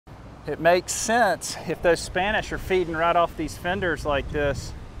It makes sense if those Spanish are feeding right off these fenders like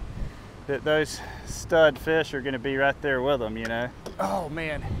this, that those stud fish are gonna be right there with them, you know? Oh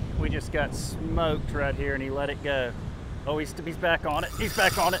man, we just got smoked right here and he let it go. Oh, he's back on it, he's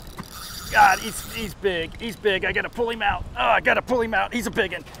back on it. God, he's big, he's big. I gotta pull him out. Oh, I gotta pull him out. He's a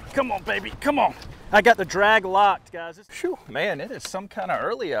big one. Come on, baby, come on. I got the drag locked, guys. Whew, man, it is some kind of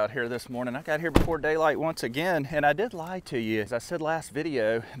early out here this morning. I got here before daylight once again, and I did lie to you. As I said last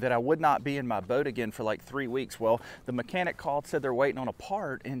video, that I would not be in my boat again for like 3 weeks. Well, the mechanic called, said they're waiting on a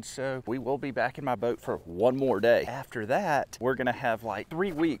part, and so we will be back in my boat for one more day. After that, we're gonna have like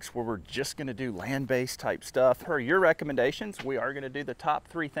 3 weeks where we're just gonna do land-based type stuff. Per your recommendations, we are gonna do the top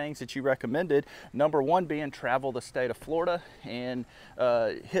 3 things that you recommended. Number 1 being travel the state of Florida and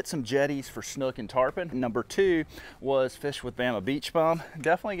hit some jetties for snook and tarpon. Number 2 was fish with Bama Beach Bum.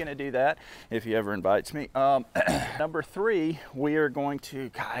 Definitely gonna do that if he ever invites me. Number 3, we are going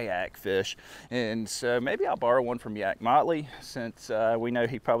to kayak fish. And so maybe I'll borrow one from Yak Motley since we know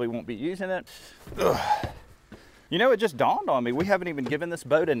he probably won't be using it. Ugh. You know, it just dawned on me, we haven't even given this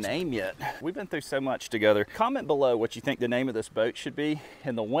boat a name yet. We've been through so much together. Comment below what you think the name of this boat should be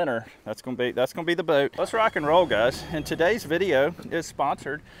in the winter. That's gonna be the boat. Let's rock and roll, guys. And today's video is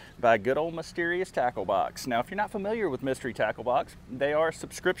sponsored by good old Mysterious Tackle Box. Now, if you're not familiar with Mystery Tackle Box, they are a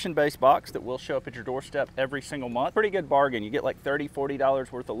subscription-based box that will show up at your doorstep every single month. Pretty good bargain. You get like $30,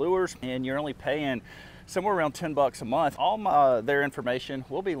 $40 worth of lures, and you're only paying somewhere around 10 bucks a month. All their information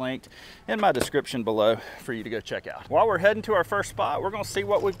will be linked in my description below for you to go check out. While we're heading to our first spot, we're gonna see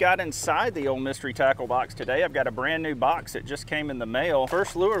what we've got inside the old Mystery Tackle Box today. I've got a brand new box that just came in the mail.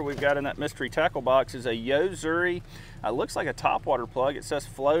 First lure we've got in that Mystery Tackle Box is a Yo-Zuri. Looks like a topwater plug. It says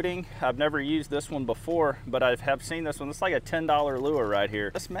floating. I've never used this one before, but I have seen this one. It's like a $10 lure right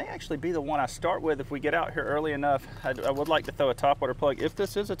here. This may actually be the one I start with if we get out here early enough. I would like to throw a topwater plug, if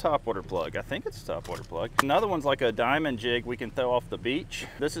this is a topwater plug. I think it's a topwater plug. Another one's like a diamond jig we can throw off the beach.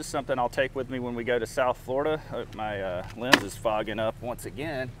 This is something I'll take with me when we go to South Florida. My lens is fogging up once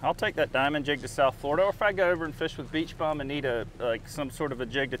again. I'll take that diamond jig to South Florida, or if I go over and fish with Beach Bum and need like some sort of a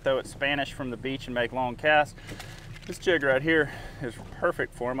jig to throw at Spanish from the beach and make long casts, this jig right here is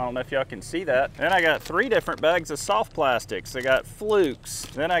perfect for them. I don't know if y'all can see that. Then I got 3 different bags of soft plastics. I got flukes.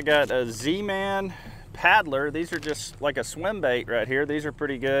 Then I got a Z-Man paddler. These are just like a swim bait right here. These are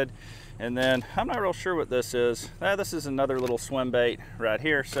pretty good. And then I'm not real sure what this is. This is another little swim bait right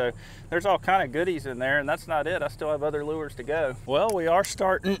here. So there's all kind of goodies in there, and that's not it. I still have other lures to go. Well, we are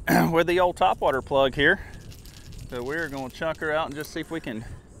starting with the old topwater plug here. So we're gonna chunk her out and just see if we can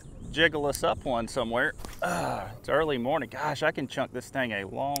jiggle us up one somewhere. It's early morning. Gosh, I can chunk this thing a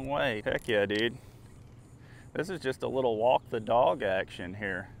long way. Heck yeah, dude. This is just a little walk the dog action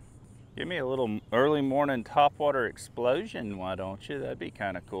here. Give me a little early morning topwater explosion, why don't you? That'd be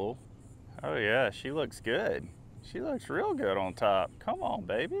kind of cool. Oh yeah, she looks good. She looks real good on top. Come on,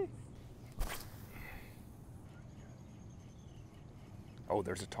 baby. Oh,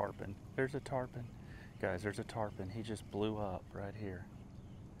 there's a tarpon. There's a tarpon. Guys, there's a tarpon. He just blew up right here.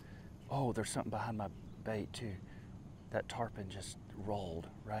 Oh, there's something behind my bait too. That tarpon just rolled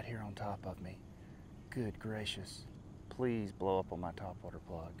right here on top of me. Good gracious. Please blow up on my topwater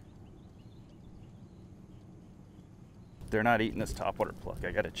plug. They're not eating this topwater plug.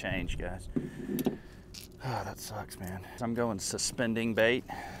 I gotta change, guys. Oh, that sucks, man. I'm going suspending bait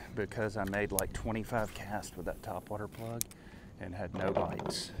because I made like 25 casts with that topwater plug and had no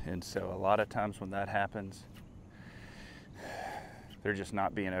bites. And so a lot of times when that happens, they're just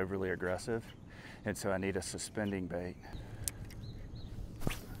not being overly aggressive. And so I need a suspending bait.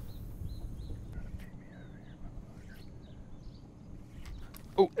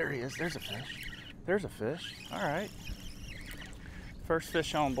 Oh, there he is. There's a fish. There's a fish. All right. First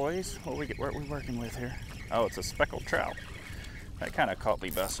fish on, boys. What are we working with here? Oh, it's a speckled trout. That kind of caught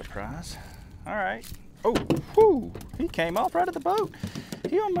me by surprise. All right. Oh, whoo. He came off right at the boat.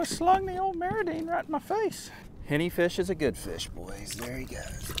 He almost slung the old Meridine right in my face. Any fish is a good fish, boys. There he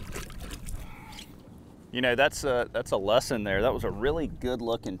goes. You know, that's a lesson there. That was a really good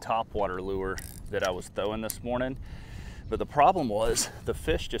looking topwater lure that I was throwing this morning. But the problem was the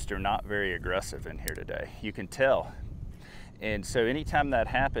fish just are not very aggressive in here today. You can tell. And so anytime that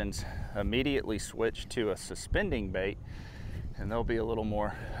happens, immediately switch to a suspending bait and they'll be a little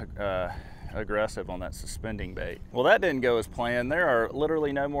more aggressive on that suspending bait. Well, that didn't go as planned. There are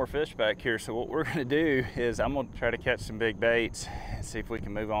literally no more fish back here. So what we're gonna do is I'm gonna try to catch some big baits and see if we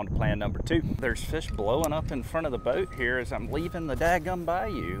can move on to plan number 2. There's fish blowing up in front of the boat here as I'm leaving the daggum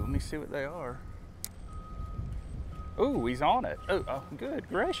bayou. Let me see what they are. Ooh, he's on it. Oh, good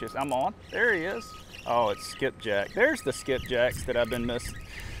gracious, I'm on. There he is. Oh, it's skipjack. There's the skipjacks that I've been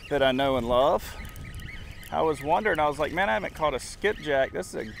that I know and love. I was wondering, I was like, man, I haven't caught a skipjack. This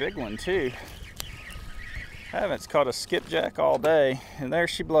is a big one too. I haven't caught a skipjack all day. And there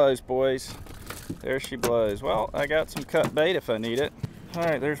she blows, boys. There she blows. Well, I got some cut bait if I need it. All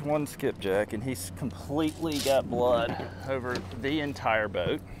right, there's one skipjack, and he's completely got blood over the entire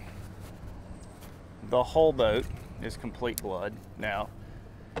boat. The whole boat is complete blood. Now,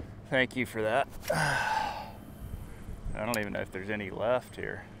 thank you for that. I don't even know if there's any left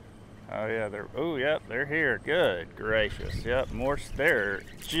here. Oh yeah, they're here. Good gracious. Yep, more, they're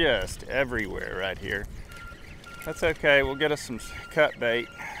just everywhere right here. That's okay, we'll get us some cut bait.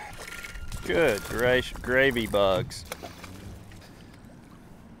 Good gracious, gravy bugs.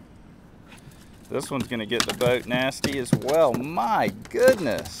 This one's gonna get the boat nasty as well. My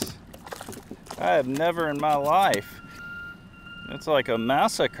goodness. I have never in my life. It's like a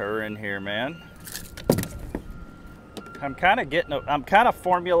massacre in here, man. I'm kind of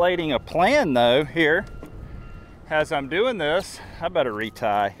formulating a plan though here. As I'm doing this, I better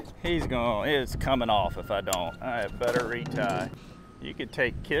retie. It's coming off if I don't. I better retie. You could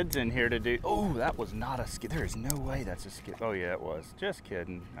take kids in here to do, oh, that was not a skip. There is no way that's a skip. Oh yeah, it was. Just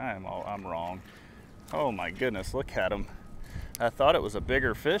kidding. I'm wrong. Oh my goodness, look at him. I thought it was a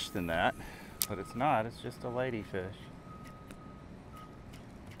bigger fish than that, but it's not. It's just a ladyfish.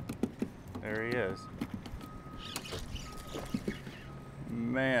 There he is.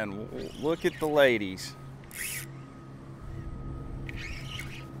 Man, look at the ladies.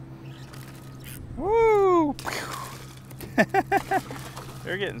 Woo!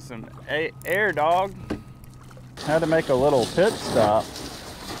 They're getting some air, dog. Had to make a little pit stop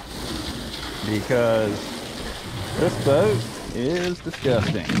because this boat is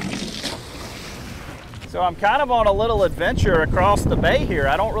disgusting. So I'm kind of on a little adventure across the bay here.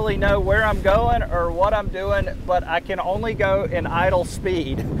 I don't really know where I'm going or what I'm doing, but I can only go in idle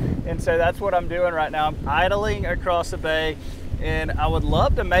speed. And so that's what I'm doing right now. I'm idling across the bay, and I would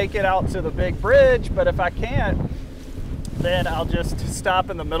love to make it out to the big bridge, but if I can't, then I'll just stop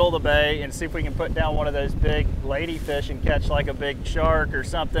in the middle of the bay and see if we can put down one of those big ladyfish and catch like a big shark or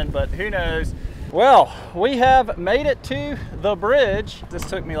something, but who knows. Well, we have made it to the bridge. This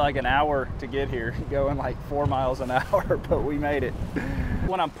took me like an hour to get here, going like 4 miles an hour, but we made it.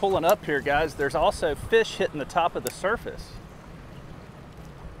 When I'm pulling up here, guys, there's also fish hitting the top of the surface.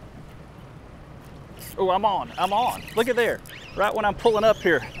 Oh, I'm on. Look at there. Right when I'm pulling up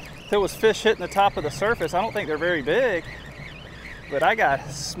here, there was fish hitting the top of the surface. I don't think they're very big, but I got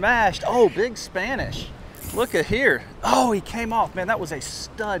smashed. Oh, big Spanish. Look at here. Oh, he came off. Man, that was a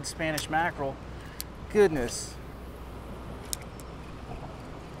stud Spanish mackerel. Goodness.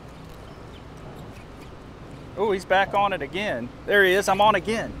 Oh, he's back on it again. There he is. I'm on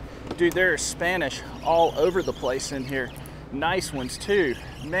again. Dude, there's Spanish all over the place in here. Nice ones too.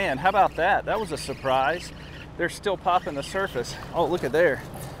 Man, how about that? That was a surprise. They're still popping the surface. Oh, look at there.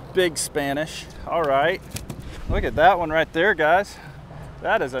 Big Spanish. All right. Look at that one right there, guys.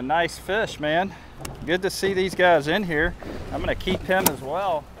 That is a nice fish, man. Good to see these guys in here. I'm gonna keep him as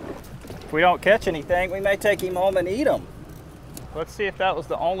well. If we don't catch anything, we may take him home and eat him. Let's see if that was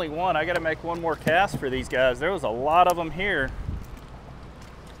the only one. I gotta make one more cast for these guys. There was a lot of them here.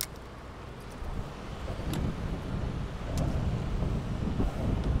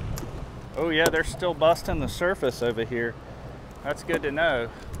 Oh yeah, they're still busting the surface over here. That's good to know.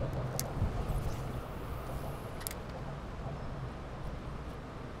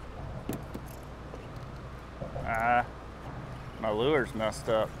 My lure's messed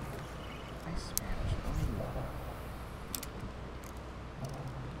up.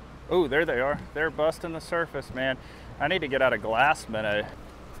 Oh, there they are. They're busting the surface, man. I need to get out a glass minnow.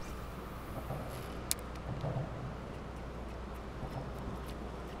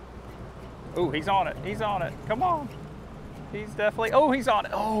 Oh, he's on it. He's on it. Come on. He's definitely, oh, he's on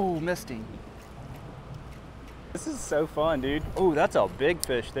it. Oh, missed him. This is so fun, dude. Oh, that's a big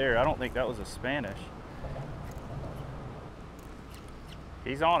fish there. I don't think that was a Spanish.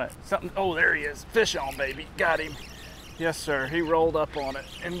 He's on it. Something, oh, there he is. Fish on, baby. Got him. Yes, sir. He rolled up on it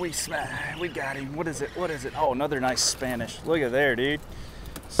and we got him. What is it? What is it? Oh, another nice Spanish. Look at there, dude.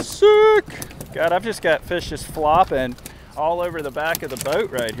 Sick. God, I've just got fish just flopping all over the back of the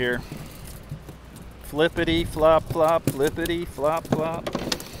boat right here. Flippity flop flop, flippity flop flop.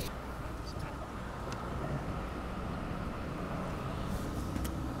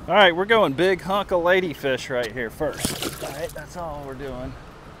 All right, we're going big hunk of ladyfish right here first. All right, that's all we're doing.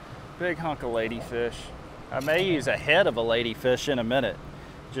 Big hunk of ladyfish. I may use a head of a ladyfish in a minute.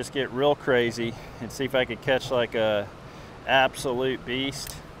 Just get real crazy and see if I could catch like a absolute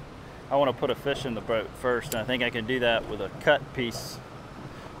beast. I want to put a fish in the boat first, and I think I can do that with a cut piece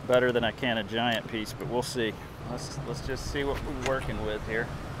better than I can a giant piece, but we'll see. Let's just see what we're working with here.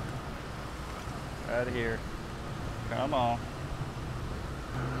 Right here. Come on.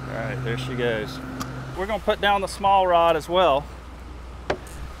 All right, there she goes. We're gonna put down the small rod as well.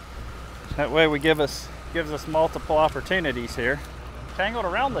 That way we gives us multiple opportunities here. Tangled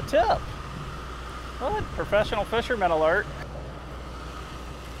around the tip. What? Professional fisherman alert.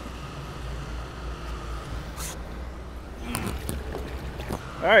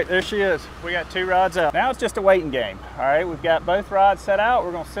 All right, there she is. We got 2 rods out. Now it's just a waiting game. All right, we've got both rods set out.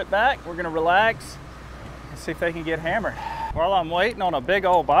 We're gonna sit back, we're gonna relax, and see if they can get hammered. While I'm waiting on a big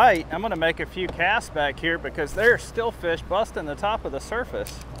old bite, I'm gonna make a few casts back here because there's still fish busting the top of the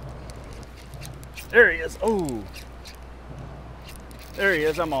surface. There he is. Oh, there he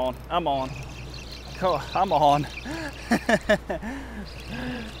is. I'm on. Oh, I'm on.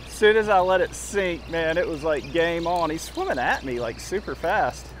 As soon as I let it sink, man, it was like game on. He's swimming at me like super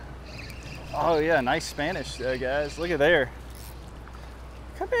fast. Oh yeah, nice Spanish though, guys. Look at there.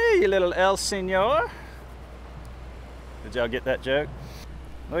 Come here, you little El Señor. Did y'all get that joke?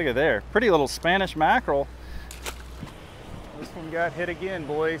 Look at there. Pretty little Spanish mackerel. This one got hit again,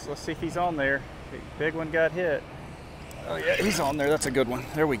 boys. Let's see if he's on there. Big one got hit. Oh yeah, he's on there. That's a good one.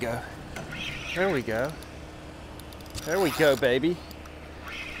 There we go. There we go. There we go, baby.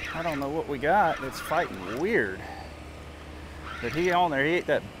 I don't know what we got. It's fighting weird. But he on there. He ate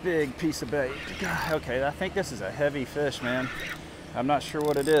that big piece of bait. God, okay, I think this is a heavy fish, man. I'm not sure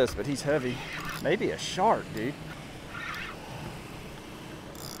what it is, but he's heavy. Maybe a shark, dude.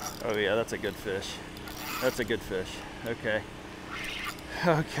 Oh yeah, that's a good fish. That's a good fish. Okay.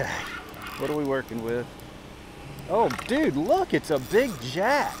 Okay. What are we working with? Oh, dude, look, it's a big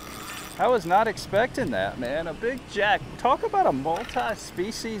jack. I was not expecting that, man. A big jack. Talk about a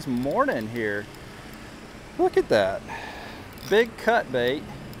multi-species morning here. Look at that. Big cut bait.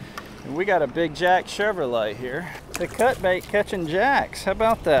 And we got a big jack Chevrolet here. The cut bait catching jacks. How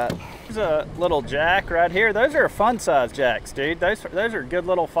about that? There's a little jack right here. Those are fun size jacks, dude. Those are good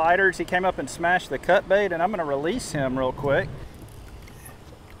little fighters. He came up and smashed the cut bait, and I'm gonna release him real quick.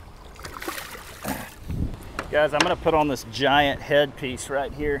 Guys, I'm gonna put on this giant headpiece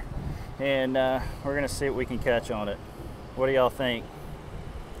right here, and we're gonna see what we can catch on it. What do y'all think?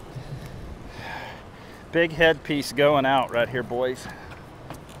 Big headpiece going out right here, boys.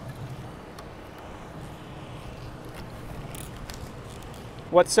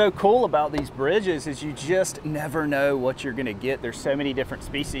 What's so cool about these bridges is you just never know what you're gonna get. There's so many different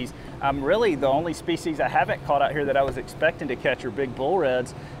species. Really, the only species I haven't caught out here that I was expecting to catch are big bull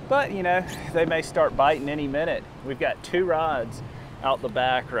reds, but you know, they may start biting any minute. We've got 2 rods out the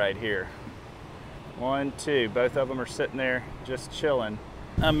back right here. 1, 2, both of them are sitting there just chilling.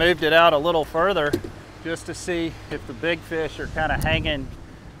 I moved it out a little further just to see if the big fish are kind of hanging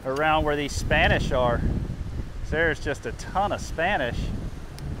around where these Spanish are. So there's just a ton of Spanish.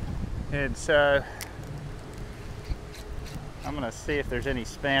 And so I'm gonna see if there's any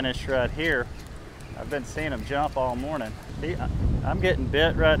Spanish right here. I've been seeing them jump all morning. See, I'm getting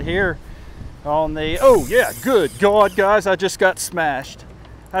bit right here on the, oh yeah, good God, guys, I just got smashed.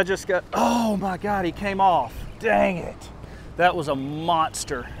 Oh my God, he came off. Dang it. That was a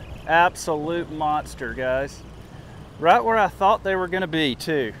monster, absolute monster, guys. Right where I thought they were gonna be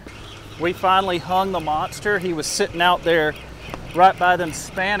too. We finally hung the monster. He was sitting out there right by them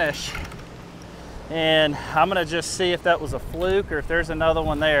Spanish, and I'm gonna just see if that was a fluke or if there's another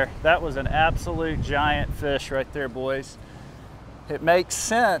one there. That was an absolute giant fish right there, boys. It makes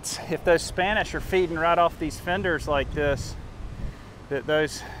sense if those Spanish are feeding right off these fenders like this, that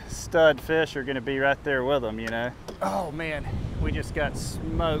those stud fish are gonna be right there with them, you know. Oh man, we just got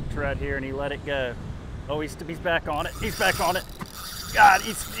smoked right here and he let it go. Oh, he's back on it, he's back on it. God,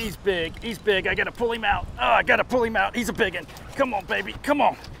 he's big, I gotta pull him out. Oh, I gotta pull him out, he's a big one. Come on, baby, come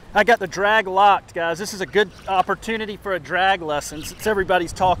on. I got the drag locked, guys. This is a good opportunity for a drag lesson since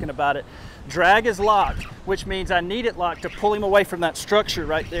everybody's talking about it. Drag is locked, which means I need it locked to pull him away from that structure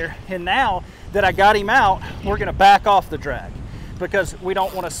right there. And now that I got him out, we're gonna back off the drag because we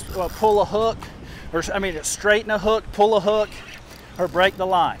don't wanna pull a hook, or I mean straighten a hook, pull a hook, or break the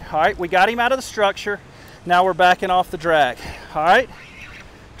line. All right, we got him out of the structure. Now we're backing off the drag. All right,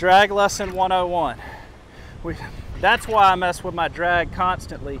 drag lesson 101. That's why I mess with my drag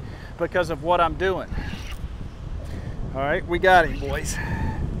constantly, because of what I'm doing. All right, we got him, boys.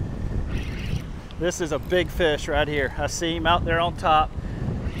 This is a big fish right here. I see him out there on top.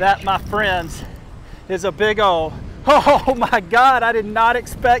 That, my friends, is a big old, oh my God, I did not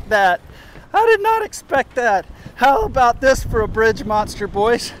expect that. I did not expect that. How about this for a bridge monster,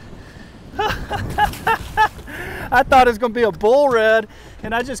 boys? I thought it was gonna be a bull red,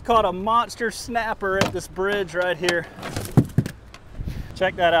 And I just caught a monster snapper at this bridge right here.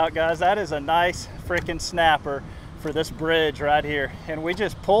 Check that out, guys. That is a nice freaking snapper for this bridge right here. And we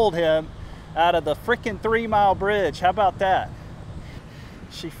just pulled him out of the freaking 3 Mile bridge. How about that?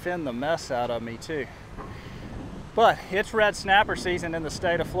 She finned the mess out of me too. But it's red snapper season in the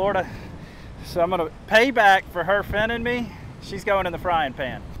state of Florida. So I'm gonna pay back for her finning me. She's going in the frying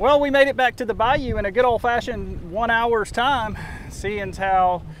pan. Well, we made it back to the bayou in a good old-fashioned 1 hour's time, seeing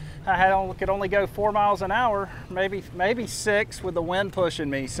how I could only go 4 miles an hour, maybe 6 with the wind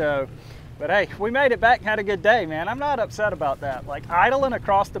pushing me. So, but hey, we made it back and had a good day, man. I'm not upset about that. Like, idling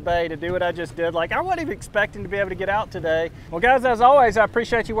across the bay to do what I just did, like, I wasn't even expecting to be able to get out today. Well, guys, as always, I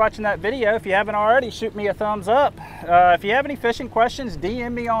appreciate you watching that video. If you haven't already, shoot me a thumbs up. If you have any fishing questions,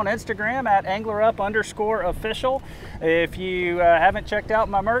 DM me on Instagram at anglerup_official. If you haven't checked out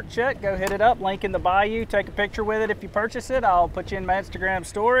my merch yet, go hit it up. Link in the bayou. Take a picture with it if you purchase it. I'll put you in my Instagram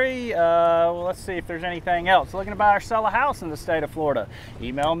story. Well, let's see if there's anything else. Looking to buy or sell a house in the state of Florida,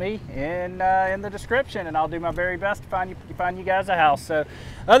 email me in the description, and I'll do my very best to find you guys a house. So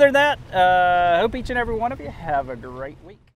other than that, I hope each and every one of you have a great week.